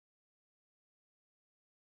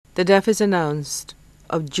The death is announced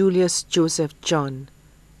of Julius Joseph John,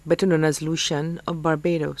 better known as Lucian, of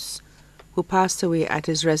Barbados, who passed away at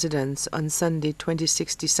his residence on Sunday,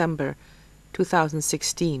 26 December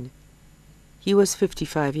 2016. He was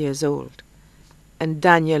 55 years old. And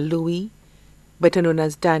Daniel Louis, better known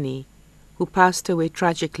as Danny, who passed away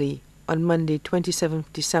tragically on Monday, 27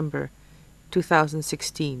 December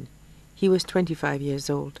 2016. He was 25 years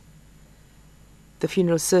old. The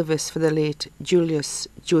funeral service for the late Julius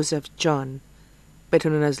Joseph John,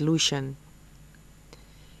 better known as Lucian,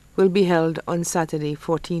 will be held on Saturday,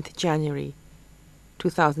 14th January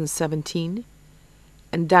 2017,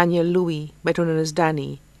 and Daniel Louis, better known as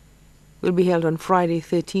Danny, will be held on Friday,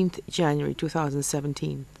 13th January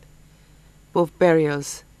 2017. Both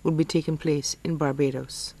burials will be taking place in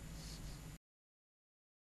Barbados.